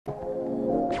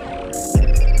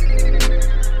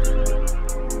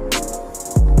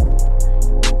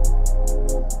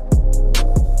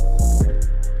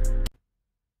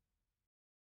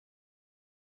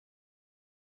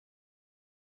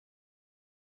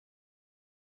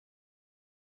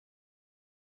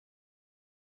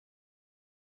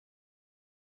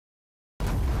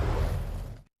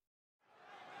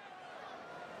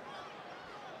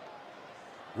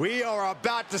We are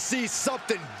about to see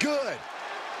something good.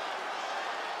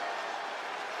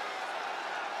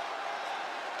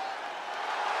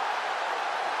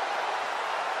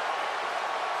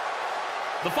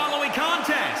 The following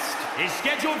contest is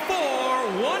scheduled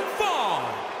for one fall,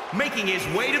 making his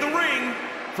way to the ring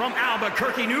from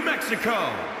Albuquerque, New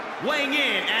Mexico, weighing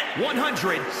in at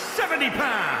 170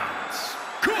 pounds,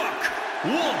 Cook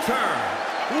Walter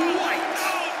White.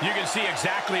 You can see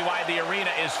exactly why the arena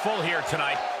is full here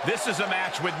tonight. This is a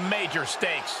match with major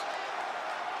stakes.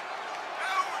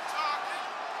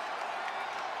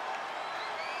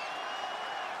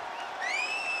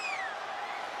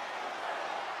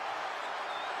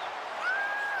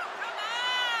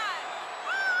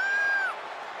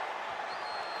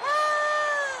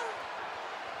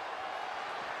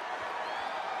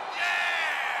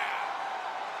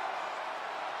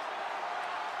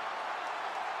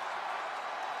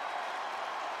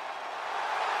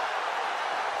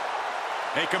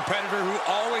 A competitor who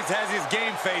always has his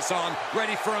game face on,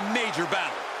 ready for a major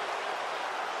battle.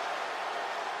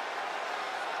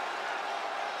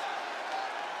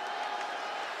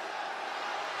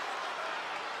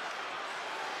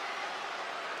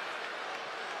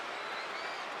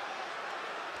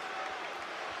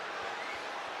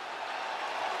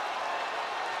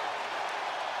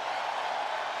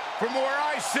 From where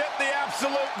I sit, the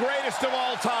absolute greatest of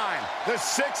all time, the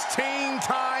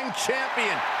 16-time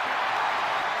champion.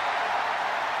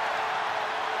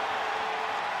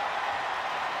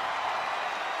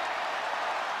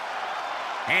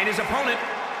 And his opponent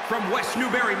from West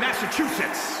Newbury,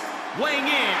 Massachusetts, weighing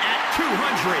in at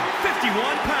 251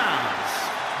 pounds,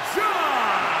 John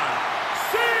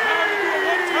Cena!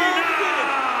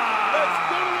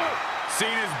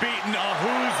 Cena's beaten a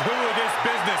who's who of this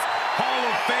business. Hall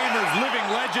of Famers, living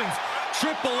legends,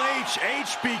 Triple H,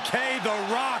 HBK, The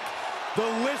Rock.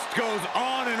 The list goes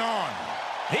on and on.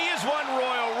 He has won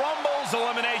Royal Rumbles,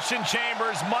 Elimination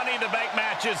Chambers, Money in the Bank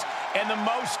matches, and the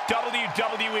most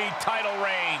WWE title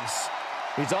reigns.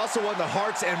 He's also won the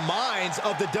hearts and minds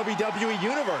of the WWE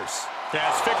Universe.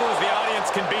 As fickle as the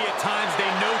audience can be at times, they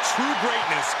know true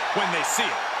greatness when they see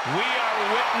it. We are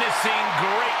witnessing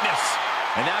greatness.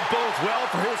 And that bodes well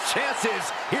for his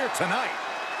chances here tonight.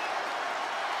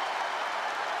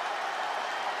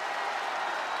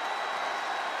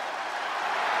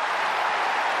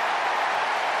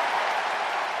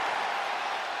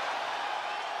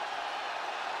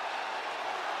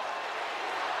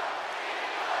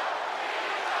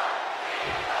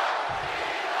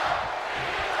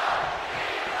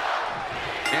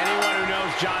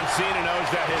 John Cena knows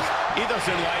that his ethos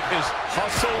in life is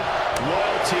hustle,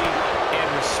 loyalty, and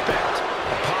respect.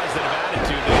 A positive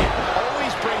attitude that he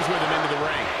always brings with him into the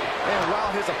ring. And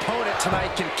while his opponent tonight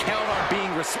can count on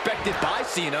being respected by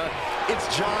Cena, it's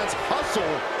John's hustle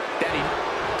that he...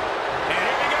 And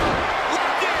here we go.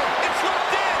 Locked in! It's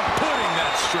locked in! Putting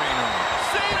that strain on.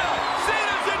 Cena!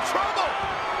 Cena's in trouble!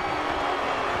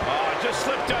 Oh, just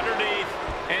slipped underneath.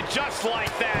 And just like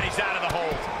that, he's out of the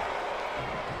hold.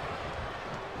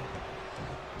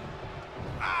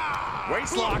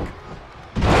 Waist lock.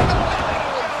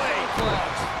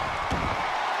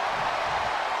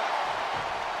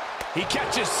 He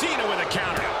catches Cena with a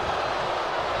counter.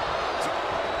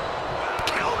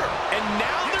 Counter. And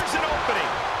now there's an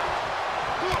opening.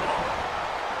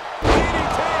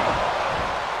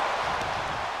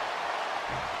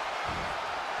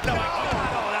 No,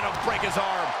 that'll break his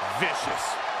arm.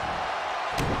 Vicious.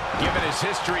 Given his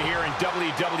history here in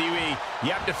WWE, you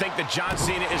have to think that John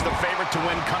Cena is the favorite to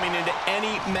win coming into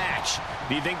any match.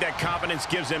 Do you think that confidence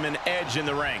gives him an edge in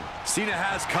the ring? Cena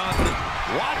has confidence.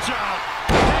 Watch out!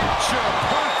 Picture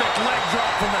perfect leg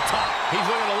drop from the top. He's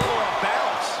looking a little off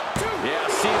balance. Yeah,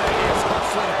 Cena is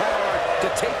hustling hard to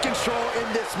take control in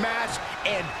this match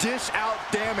and dish out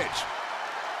damage.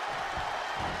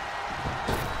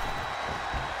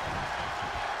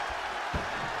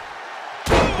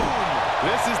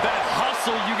 This is that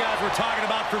hustle you guys were talking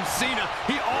about from Cena.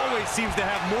 He always seems to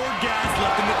have more gas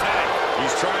left in the tank.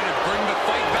 He's trying to bring the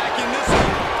fight back in this one.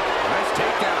 Nice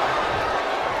takedown.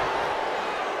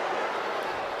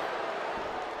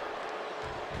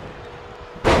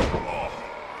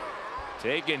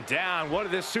 Taken down. What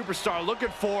is this superstar looking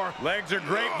for? Legs are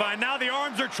grapevine. Now the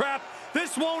arms are trapped.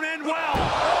 This won't end well.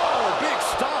 Oh, big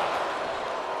stop.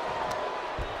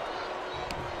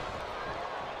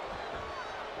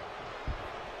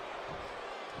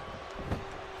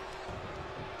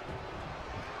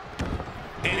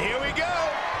 And here we go.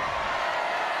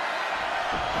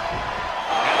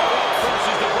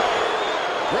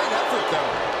 Great effort,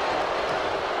 though.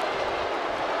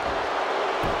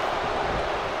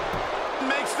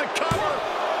 Makes the cover.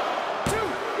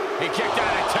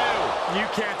 You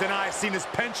can't deny Cena's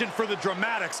penchant for the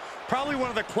dramatics. Probably one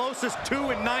of the closest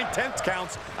 2 9/10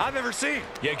 counts I've ever seen.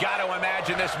 You got to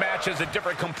imagine this match has a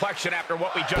different complexion after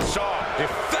what we just saw.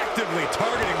 Effectively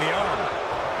targeting the arm.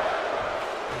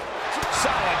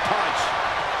 Solid punch.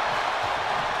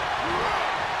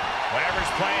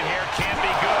 Whatever's playing here can't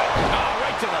be good. Oh,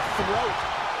 right to the throat.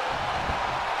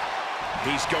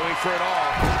 He's going for it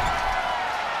all.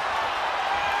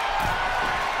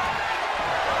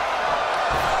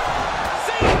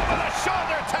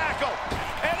 Shoulder tackle,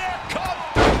 and here comes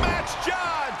the match,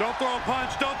 John. Don't throw a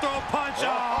punch, don't throw a punch.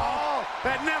 Oh,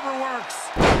 that never works.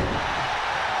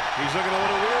 He's looking a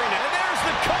little weary now. And there's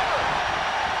the cover.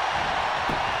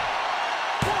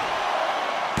 1,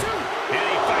 2. And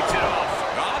he fights it off.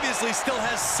 Obviously still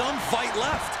has some fight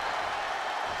left.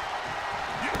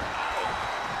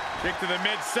 Kick to the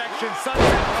midsection, sunset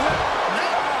flip.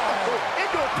 No!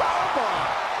 Into a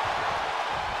powerbomb.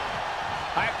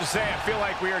 I have to say, I feel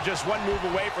like we are just one move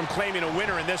away from claiming a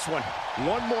winner in this one.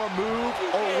 One more move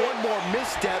or one more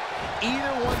misstep,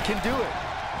 either one can do it.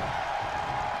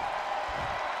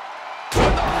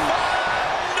 With a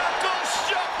knuckle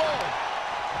shuffle.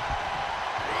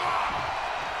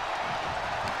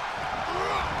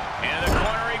 In the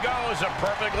corner he goes, a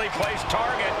perfectly placed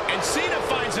target. And Cena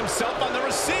finds himself on the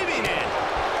receiving end.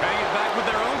 Bang it back with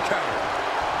their own counter.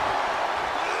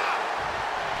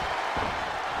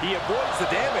 He avoids the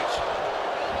damage.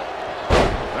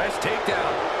 Nice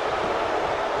takedown.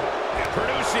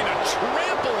 Producing a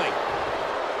trampling.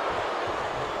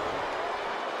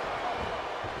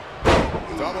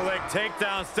 Double leg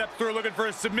takedown, steps through looking for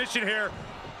a submission here.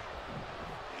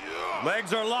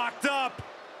 Legs are locked up.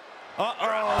 Oh,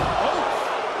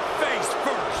 face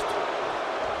first.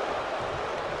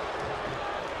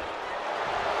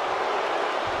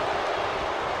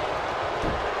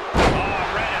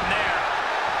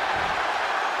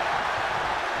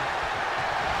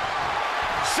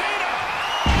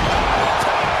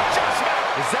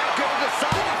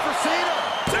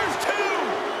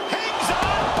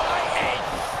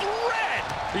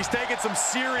 He's taking some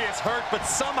serious hurt, but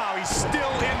somehow he's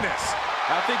still in this.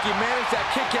 I think he managed that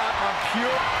kick out on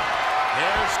pure.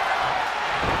 There's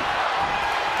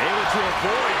able to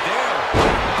avoid there.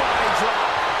 Body drop.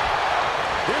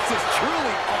 This is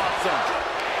truly awesome.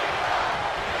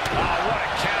 Oh, what a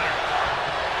counter.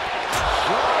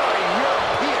 Roaring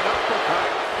European uppercut.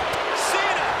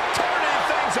 Cena turning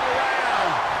things around.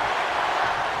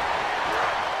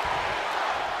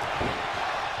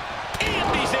 And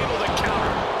he's able to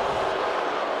counter.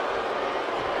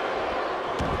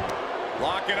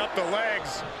 Locking up the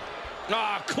legs.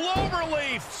 Ah,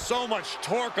 cloverleaf. So much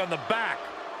torque on the back.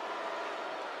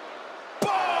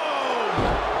 Boom!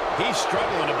 He's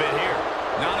struggling a bit here.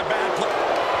 Not a bad play.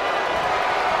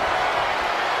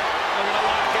 I'm gonna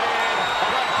lock it in.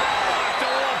 The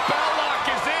little bell lock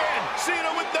is in.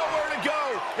 Cena with nowhere to go.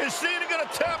 Is Cena gonna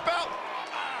tap out?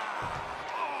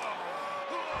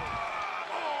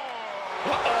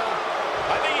 Uh-oh.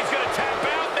 I think he's gonna tap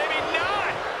out. Maybe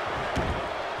not.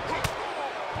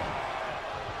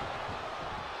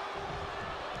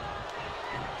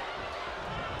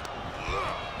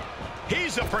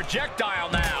 He's a projectile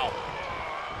now.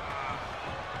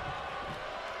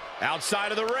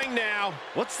 Outside of the ring now.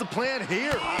 What's the plan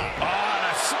here? Oh, and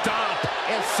a stomp.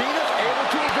 And Cena's able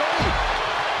to evade.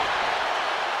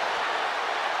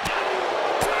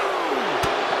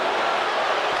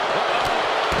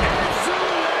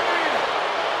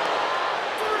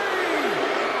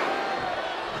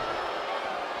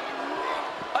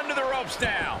 Under the ropes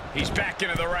now. He's back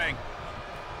into the ring.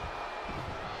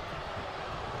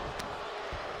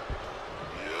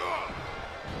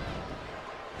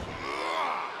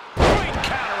 Great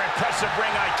counter, impressive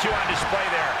ring IQ on display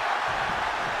there.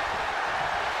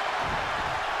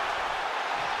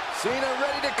 Cena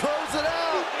ready to close it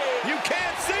out. You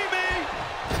can't see me.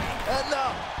 And the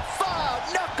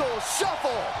 5-knuckle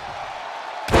shuffle.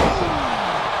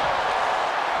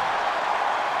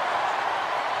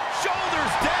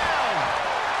 Shoulders down.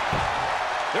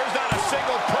 There's not a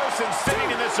single person sitting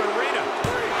in this arena.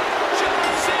 John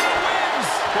Cena wins.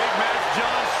 Big match,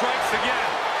 John strikes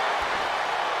again.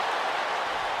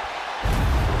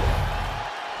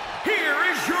 Here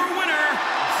is your winner,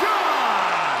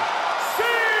 John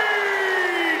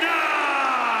Cena!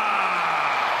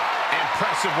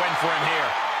 Impressive win for him here.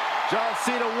 John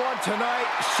Cena won tonight,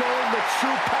 showing the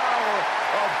true power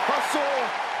of hustle,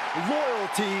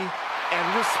 loyalty,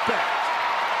 and respect.